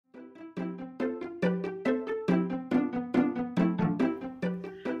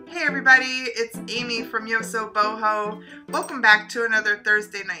Hey everybody, it's Amy from Yosoboho. Welcome back to another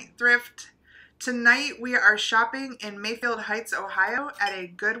Thursday night thrift. Tonight we are shopping in Mayfield Heights, Ohio at a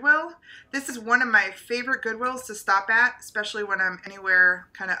Goodwill. This is one of my favorite Goodwills to stop at, especially when I'm anywhere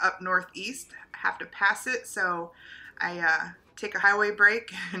kind of up northeast. I have to pass it, so I take a highway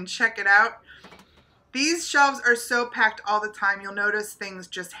break and check it out. These shelves are so packed all the time. You'll notice things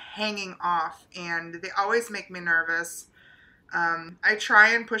just hanging off, and they always make me nervous. I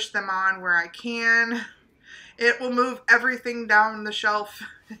try and push them on where I can. It will move everything down the shelf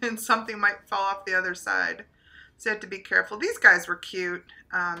and something might fall off the other side. So you have to be careful. These guys were cute.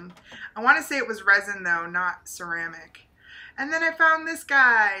 I want to say it was resin though, not ceramic. And then I found this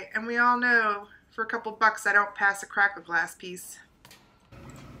guy, and we all know for a couple bucks I don't pass a crackle glass piece.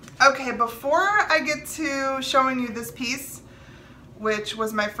 Okay, before I get to showing you this piece, which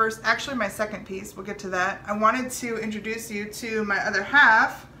was my first, actually my second piece, we'll get to that. I wanted to introduce you to my other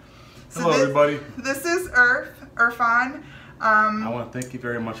half. So hello everybody. This is Irfan. I want to thank you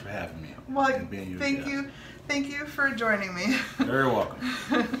very much for having me. Well, thank you for joining me. Very welcome.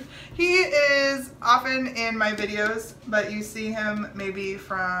 He is often in my videos, but you see him maybe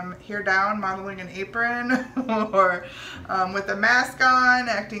from here down modeling an apron or with a mask on,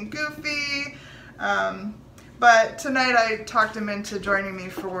 acting goofy. But tonight I talked him into joining me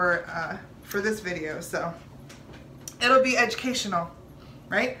for this video, so it'll be educational,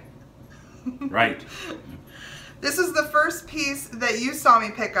 right? Right. This is the first piece that you saw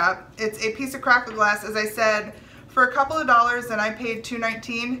me pick up. It's a piece of crackle glass, as I said, for a couple of dollars, and I paid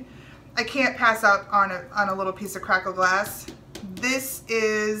 $2.19. I can't pass up on a little piece of crackle glass. This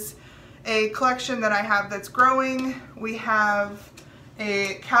is a collection that I have that's growing. We have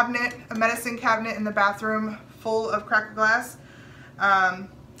a cabinet, a medicine cabinet in the bathroom full of crackle glass.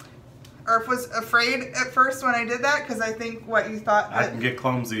 Irf was afraid at first when I did that because I think what you thought that I can get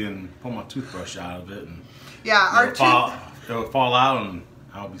clumsy and pull my toothbrush out of it, and yeah, it'll fall out and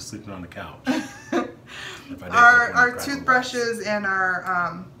I'll be sleeping on the couch. our toothbrushes and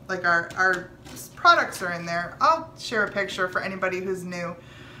our like our products are in there. I'll share a picture for anybody who's new.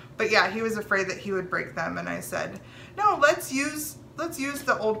 But yeah, he was afraid that he would break them, and I said, no, let's use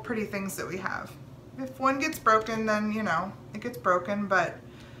the old pretty things that we have. If one gets broken, then you know it gets broken. But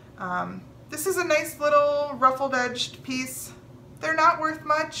this is a nice little ruffled edged piece. They're not worth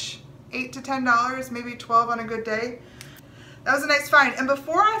much, $8 to $10, maybe $12 on a good day. That was a nice find. And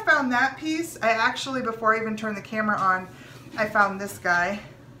before I found that piece, before I even turned the camera on, I found this guy.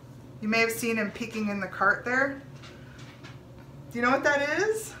 You may have seen him peeking in the cart there. Do you know what that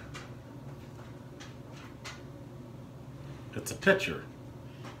is? It's a pitcher.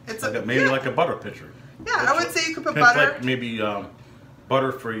 It's like maybe like a butter pitcher. Yeah, I would say you could put butter. Like maybe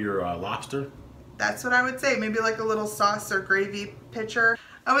butter for your lobster. That's what I would say. Maybe like a little sauce or gravy pitcher.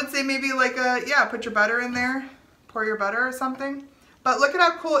 I would say maybe like put your butter in there. Pour your butter or something. But look at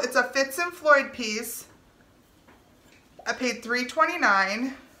how cool. It's a Fitz and Floyd piece. I paid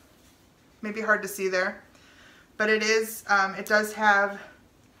 $3.29. Maybe hard to see there. But it is, it does have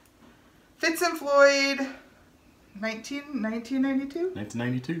Fitz and Floyd 1992?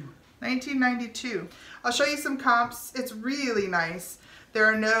 1992. 1992. I'll show you some comps. It's really nice. There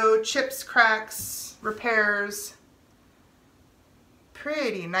are no chips, cracks, repairs.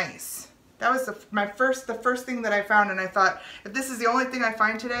 Pretty nice. That was the first thing that I found, and I thought, if this is the only thing I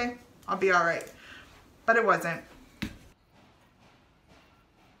find today, I'll be all right. But it wasn't. It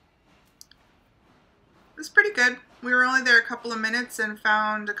was pretty good. We were only there a couple of minutes and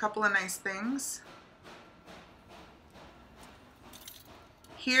found a couple of nice things.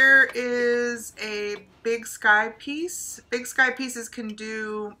 Here is a Big Sky piece. Big Sky pieces can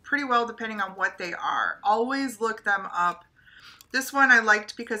do pretty well depending on what they are. Always look them up. This one I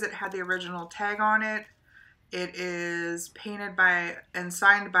liked because it had the original tag on it. It is painted by and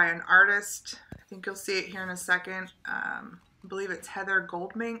signed by an artist. I think you'll see it here in a second. I believe it's Heather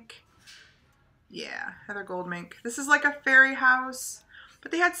Goldmink. Yeah, Heather Goldmink. This is like a fairy house,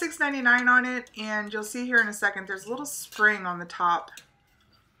 but they had $6.99 on it, and you'll see here in a second there's a little spring on the top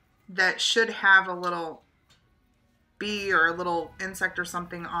that should have a little bee or a little insect or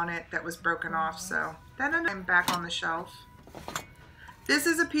something on it that was broken off. So then I'm back on the shelf. This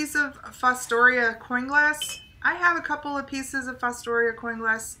is a piece of Fostoria coin glass. I have a couple of pieces of Fostoria coin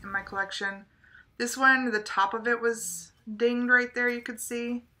glass in my collection. This one, the top of it was dinged right there, you could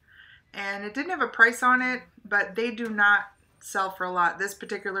see. And it didn't have a price on it, but they do not sell for a lot. This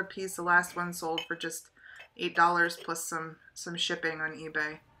particular piece, the last one, sold for just $8 plus some shipping on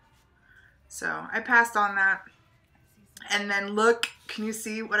eBay. So I passed on that. And then look, can you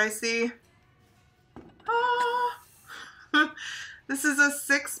see what I see? Oh, This is a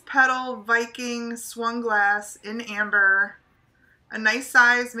 6-petal Viking swung glass in amber. A nice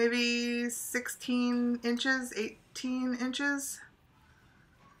size, maybe 16 inches, 18 inches.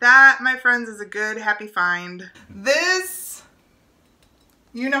 That, my friends, is a good, happy find. This,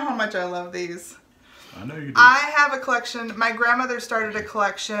 you know how much I love these. I know you do. I have a collection. My grandmother started a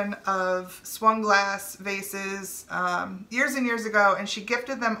collection of swung glass vases years and years ago, and she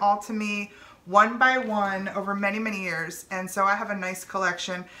gifted them all to me one by one over many, many years. And so I have a nice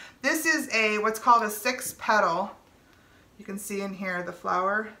collection. This is what's called a 6-petal. You can see in here the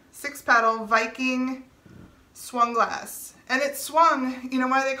flower. 6-petal Viking swung glass. And it's swung. You know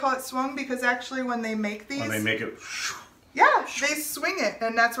why they call it swung? Because actually when they make these... When they make it... Yeah, they swing it,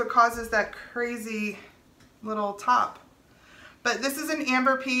 and that's what causes that crazy little top. But this is an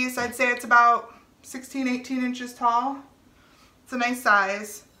amber piece. I'd say it's about 16, 18 inches tall. It's a nice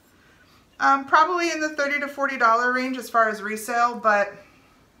size. Probably in the $30 to $40 range as far as resale, but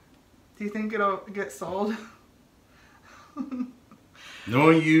do you think it'll get sold?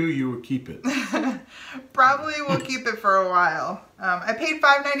 Knowing you, you will keep it. Probably will keep it for a while. I paid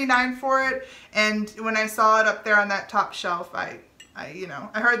 $5.99 for it, and when I saw it up there on that top shelf, I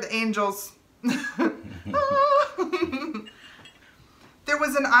heard the angels. There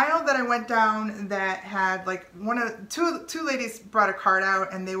was an aisle that I went down that had like two ladies brought a cart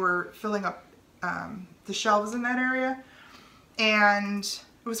out, and they were filling up the shelves in that area, and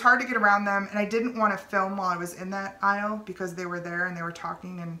it was hard to get around them, and I didn't want to film while I was in that aisle because they were there and they were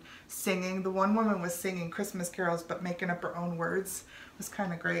talking and singing. The one woman was singing Christmas carols but making up her own words. It was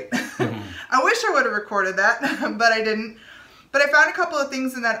kind of great. I wish I would have recorded that, but I didn't. But I found a couple of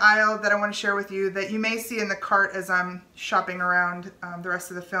things in that aisle that I want to share with you that you may see in the cart as I'm shopping around the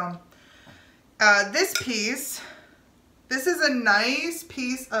rest of the film. This piece, this is a nice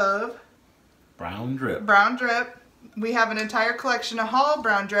piece of brown drip. Brown drip. We have an entire collection of Hall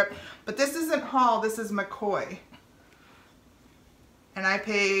brown drip, but this isn't Hall, this is McCoy. And I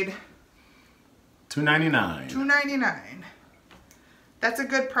paid $2.99. $2.99. That's a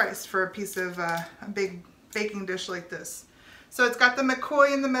good price for a piece of a big baking dish like this. So it's got the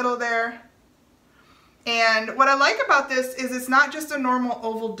McCoy in the middle there. And what I like about this is it's not just a normal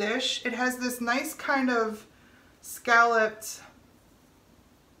oval dish. It has this nice kind of scalloped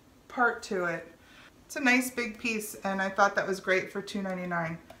part to it. It's a nice big piece, and I thought that was great for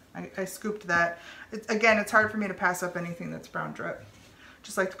 $2.99. I scooped that. Again, it's hard for me to pass up anything that's brown drip.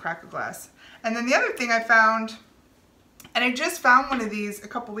 Just like to crack a glass. And then the other thing I found, and I just found one of these a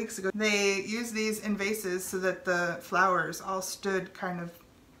couple weeks ago. They use these in vases so that the flowers all stood kind of,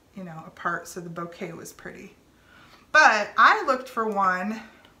 you know, apart, so the bouquet was pretty. But I looked for one.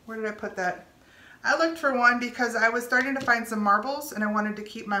 Where did I put that? I looked for one because I was starting to find some marbles, and I wanted to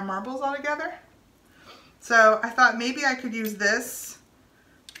keep my marbles all together. So I thought maybe I could use this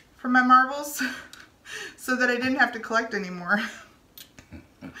for my marbles so that I didn't have to collect anymore.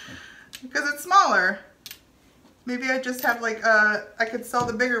 Because it's smaller. Maybe I just have like I could sell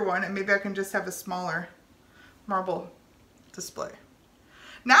the bigger one, and maybe I can just have a smaller marble display.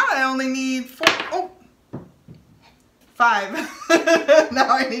 Now I only need 5. Now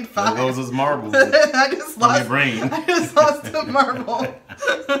I need 5. There goes those marbles. I just lost a marble.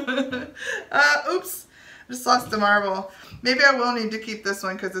 Oops. Just lost a marble. Maybe I will need to keep this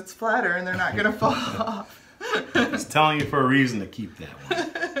one because it's flatter and they're not going to fall off. Just telling you for a reason to keep that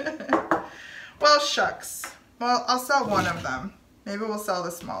one. Well, shucks. Well, I'll sell one of them. Maybe we'll sell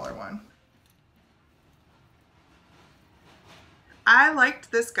the smaller one. I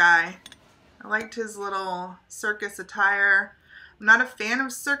liked this guy. I liked his little circus attire. I'm not a fan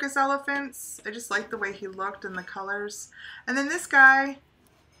of circus elephants. I just like the way he looked and the colors. And then this guy,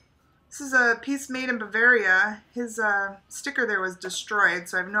 this is a piece made in Bavaria. His sticker there was destroyed,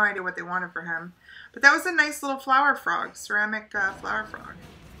 so I have no idea what they wanted for him. But that was a nice little flower frog, ceramic flower frog.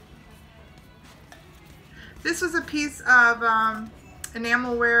 This was a piece of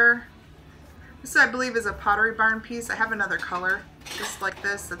enamelware. This, I believe, is a Pottery Barn piece. I have another color, just like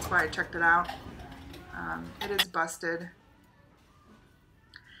this. That's why I checked it out. It is busted.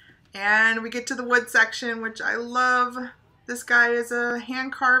 And we get to the wood section, which I love. This guy is a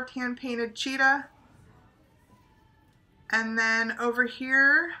hand-carved, hand-painted cheetah. And then over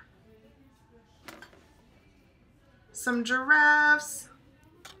here, some giraffes.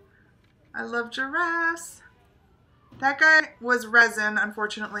 I love giraffes. That guy was resin,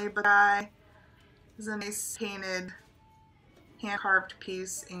 unfortunately, but I is a nice painted, hand-carved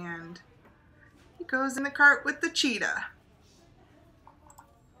piece, and he goes in the cart with the cheetah.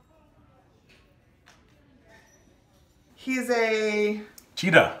 He's a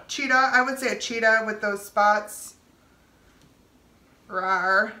cheetah. Cheetah. I would say a cheetah with those spots.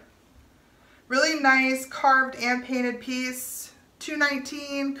 Rawr. Really nice carved and painted piece.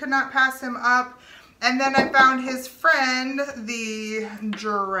 $2.19, could not pass him up. And then I found his friend, the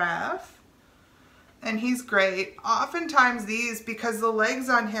giraffe. And he's great. Oftentimes these, because the legs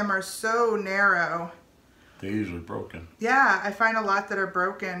on him are so narrow. They're usually broken. Yeah, I find a lot that are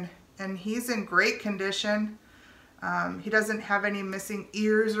broken. And he's in great condition. He doesn't have any missing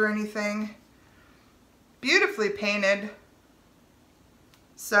ears or anything. Beautifully painted.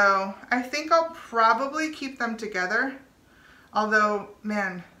 So I think I'll probably keep them together. Although,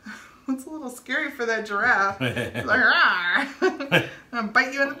 man, it's a little scary for that giraffe. It's like, "Rawr." I'll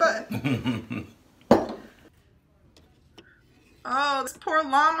bite you in the butt. Oh, this poor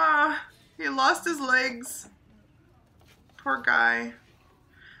llama. He lost his legs. Poor guy.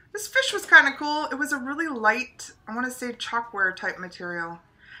 This fish was kind of cool. It was a really light, I want to say chalkware type material.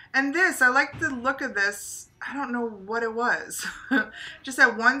 And this, I like the look of this. I don't know what it was. Just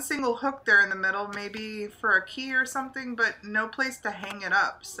had one single hook there in the middle, maybe for a key or something, but no place to hang it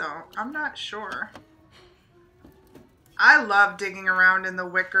up, so I'm not sure. I love digging around in the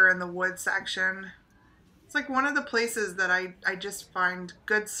wicker and the wood section. It's like one of the places that I just find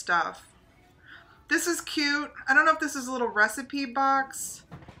good stuff. This is cute. I don't know if this is a little recipe box,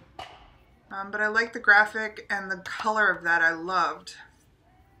 but I like the graphic and the color of that I loved.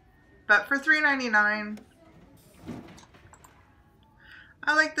 But for $3.99,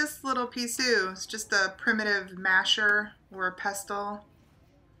 I like this little piece too. It's just a primitive masher or a pestle.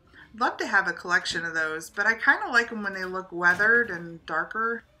 I'd love to have a collection of those, but I kind of like them when they look weathered and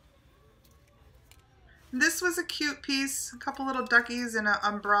darker. This was a cute piece, a couple little duckies and an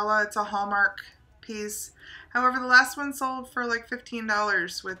umbrella. It's a Hallmark piece. However, the last one sold for like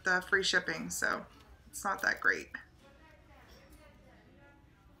 $15 with free shipping, so it's not that great.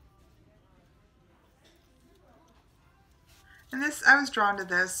 And this, I was drawn to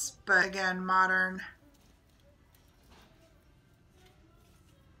this, but again, modern.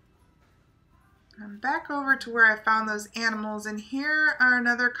 I'm back over to where I found those animals, and here are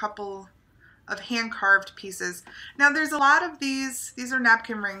another couple of hand-carved pieces. Now there's a lot of these are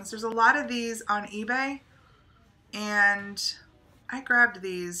napkin rings. There's a lot of these on eBay, and I grabbed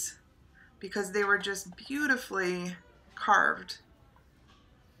these because they were just beautifully carved.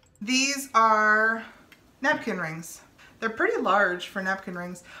 These are napkin rings. They're pretty large for napkin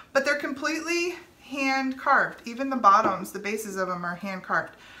rings, but they're completely hand carved. Even the bottoms, the bases of them are hand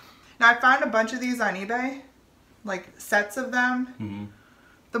carved. Now I found a bunch of these on eBay, like sets of them. Mm-hmm.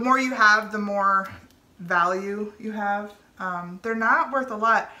 The more you have, the more value you have. They're not worth a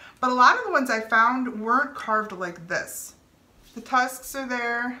lot, but a lot of the ones I found weren't carved like this. The tusks are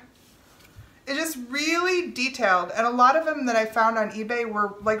there. It's just really detailed, and a lot of them that I found on eBay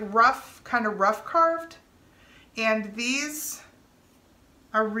were like rough, kind of rough carved. And these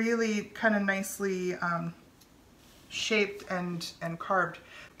are really kind of nicely shaped and carved.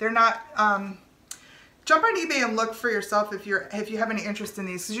 They're not, jump on eBay and look for yourself if you have any interest in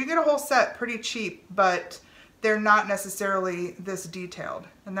these, because you get a whole set pretty cheap, but they're not necessarily this detailed.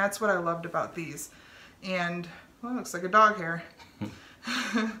 And that's what I loved about these. And, well, it looks like a dog hair.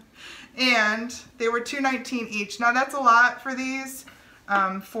 And they were $2.19 each. Now that's a lot for these,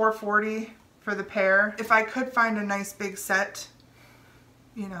 $4.40. For the pair. If I could find a nice big set,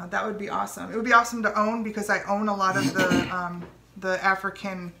 you know, that would be awesome. It would be awesome to own because I own a lot of the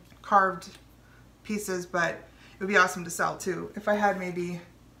African carved pieces, but it would be awesome to sell too if I had maybe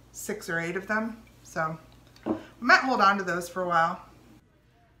 6 or 8 of them. So I might hold on to those for a while.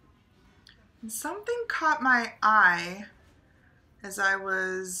 And something caught my eye as I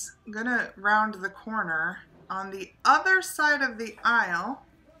was gonna round the corner on the other side of the aisle.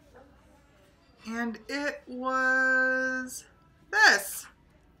 And it was this.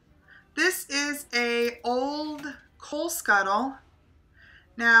 This is a old coal scuttle.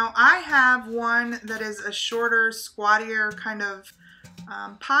 Now I have one that is a shorter, squattier kind of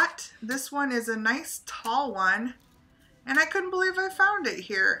pot. This one is a nice tall one, and I couldn't believe I found it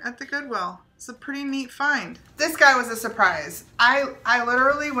here at the Goodwill. It's a pretty neat find. This guy was a surprise. I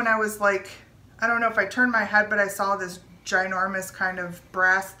literally, when I was like, I don't know if I turned my head, but I saw this ginormous kind of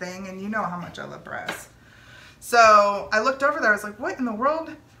brass thing, and you know how much I love brass. So I looked over there, I was like, what in the world?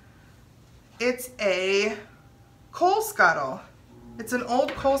 It's a coal scuttle. It's an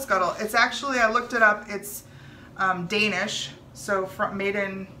old coal scuttle. It's actually, I looked it up, it's Danish, so made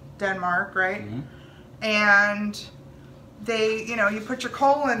in Denmark, right? Mm-hmm. And they, you know, you put your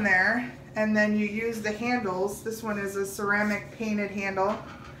coal in there, and then you use the handles. This one is a ceramic painted handle.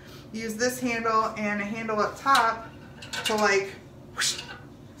 You use this handle and a handle up top to like whoosh,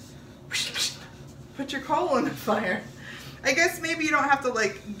 whoosh, whoosh, put your coal in the fire. I guess maybe you don't have to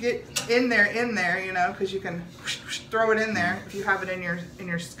like get in there, you know, because you can throw it in there if you have it in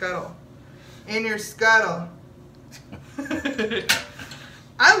your scuttle. In your scuttle.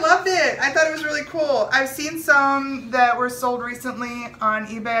 I loved it. I thought it was really cool. I've seen some that were sold recently on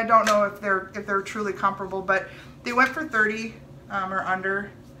eBay. I don't know if they're truly comparable, but they went for 30 or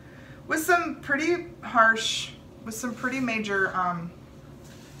under, with some pretty harsh, with some pretty major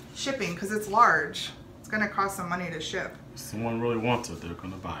shipping, because it's large. It's going to cost some money to ship. If someone really wants it, they're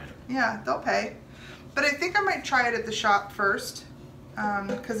going to buy it. Yeah, they'll pay. But I think I might try it at the shop first,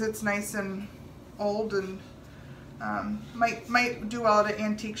 because it's nice and old, and might do well at an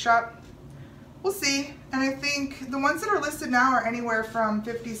antique shop. We'll see. And I think the ones that are listed now are anywhere from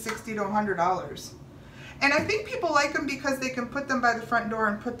 $50, $60 to $100. And I think people like them because they can put them by the front door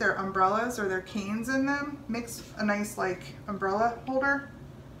and put their umbrellas or their canes in them. Makes a nice like umbrella holder.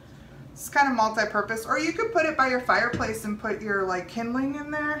 It's kind of multi-purpose. Or you could put it by your fireplace and put your like kindling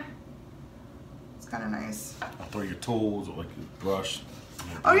in there. It's kind of nice. I'll throw your tools or like your brush.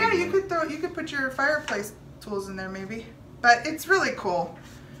 Oh yeah, you could put your fireplace tools in there maybe. But it's really cool.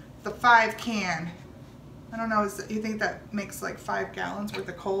 The 5 can. I don't know, you think that makes like 5 gallons worth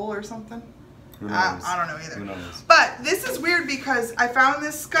of coal or something? Who knows? I don't know either. Who knows? But this is weird because I found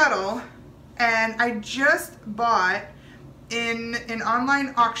this scuttle and I just bought in an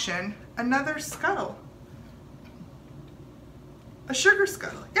online auction another scuttle. A sugar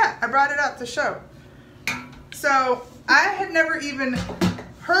scuttle. Yeah, I brought it out to show. So I had never even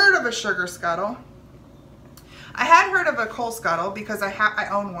heard of a sugar scuttle. I had heard of a coal scuttle because I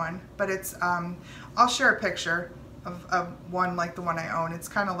own one, but it's I'll share a picture of one like the one I own. It's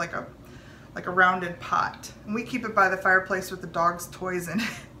kind of like a rounded pot, and we keep it by the fireplace with the dog's toys in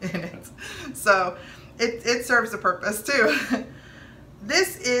it. So it serves a purpose too.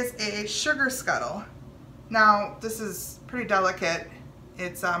 This is a sugar scuttle. Now this is pretty delicate.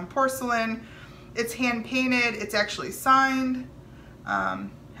 It's porcelain. It's hand painted. It's actually signed.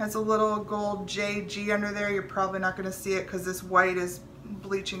 Has a little gold JG under there. You're probably not going to see it because this white is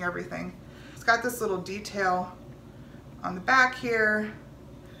bleaching everything. It's got this little detail on the back here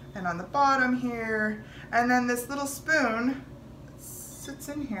and on the bottom here, and then this little spoon sits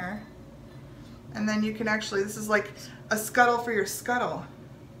in here, and then you can actually, this is like a scuttle for your scuttle.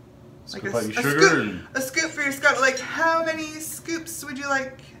 Like a scoop for your scuttle. Like, how many scoops would you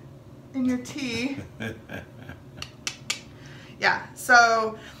like in your tea? Yeah,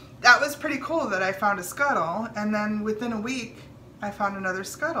 so that was pretty cool that I found a scuttle, and then within a week I found another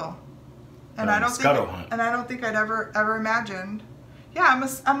scuttle. And I don't think I'd ever imagined. Yeah,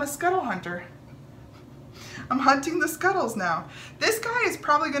 I'm a scuttle hunter. I'm hunting the scuttles now. This guy is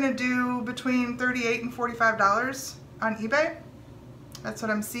probably going to do between $38 and $45 on eBay. That's what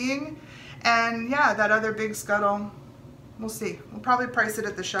I'm seeing. And yeah, that other big scuttle, we'll see. We'll probably price it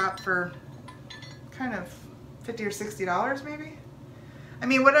at the shop for kind of $50 or $60 maybe. I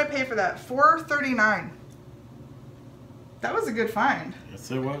mean, what did I pay for that? $4.39. That was a good find. Yes,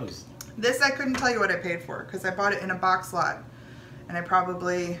 it was. This I couldn't tell you what I paid for because I bought it in a box lot, and I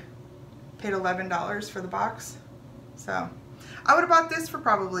probably paid $11 for the box. So I would have bought this for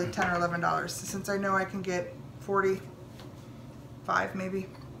probably $10 or $11 since I know I can get 45 maybe.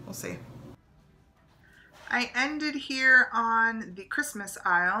 We'll see. I ended here on the Christmas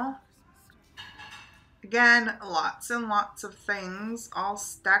aisle. Again, lots and lots of things all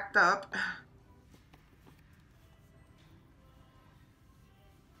stacked up.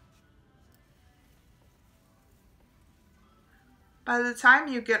 By the time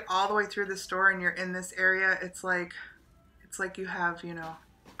you get all the way through the store and you're in this area, it's like you have, you know,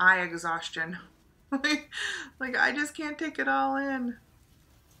 eye exhaustion. like I just can't take it all in.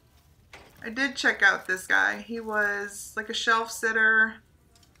 I did check out this guy. He was like a shelf sitter.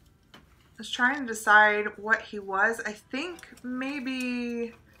 I was trying to decide what he was. I think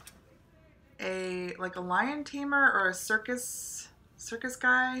maybe a lion tamer or a circus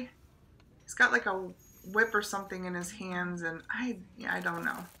guy. He's got like a whip or something in his hands, and I don't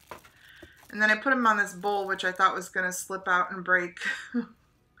know. And then I put him on this bowl, which I thought was gonna slip out and break.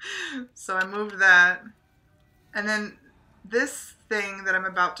 So I moved that. And then this thing that I'm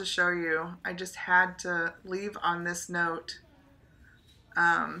about to show you, I just had to leave on this note.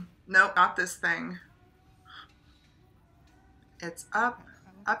 Nope, not this thing. It's up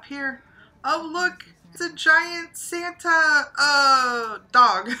here. Oh, look, it's a giant Santa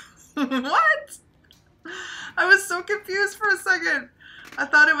dog. What? I was so confused for a second. I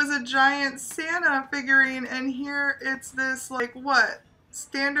thought it was a giant Santa figurine, and here it's this, like, what?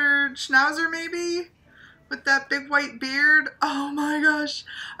 Standard Schnauzer, maybe? With that big white beard? Oh my gosh.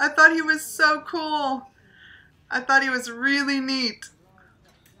 I thought he was so cool. I thought he was really neat.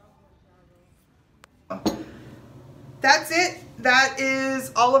 That's it. That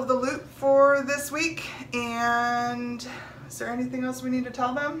is all of the loot for this week. And is there anything else we need to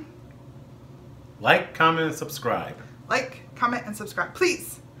tell them? Like, comment, and subscribe. Like, comment, and subscribe,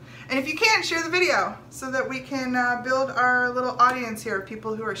 please. And if you can, share the video so that we can build our little audience here of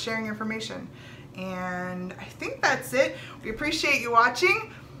people who are sharing information. And I think that's it. We appreciate you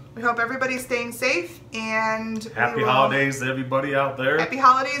watching. We hope everybody's staying safe. And happy holidays to everybody out there. Happy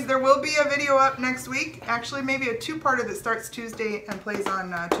holidays. There will be a video up next week. Actually, maybe a two-parter that starts Tuesday and plays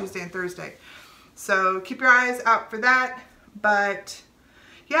on Tuesday and Thursday. So keep your eyes out for that. But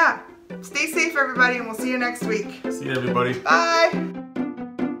yeah, stay safe, everybody, and we'll see you next week. See you, everybody. Bye.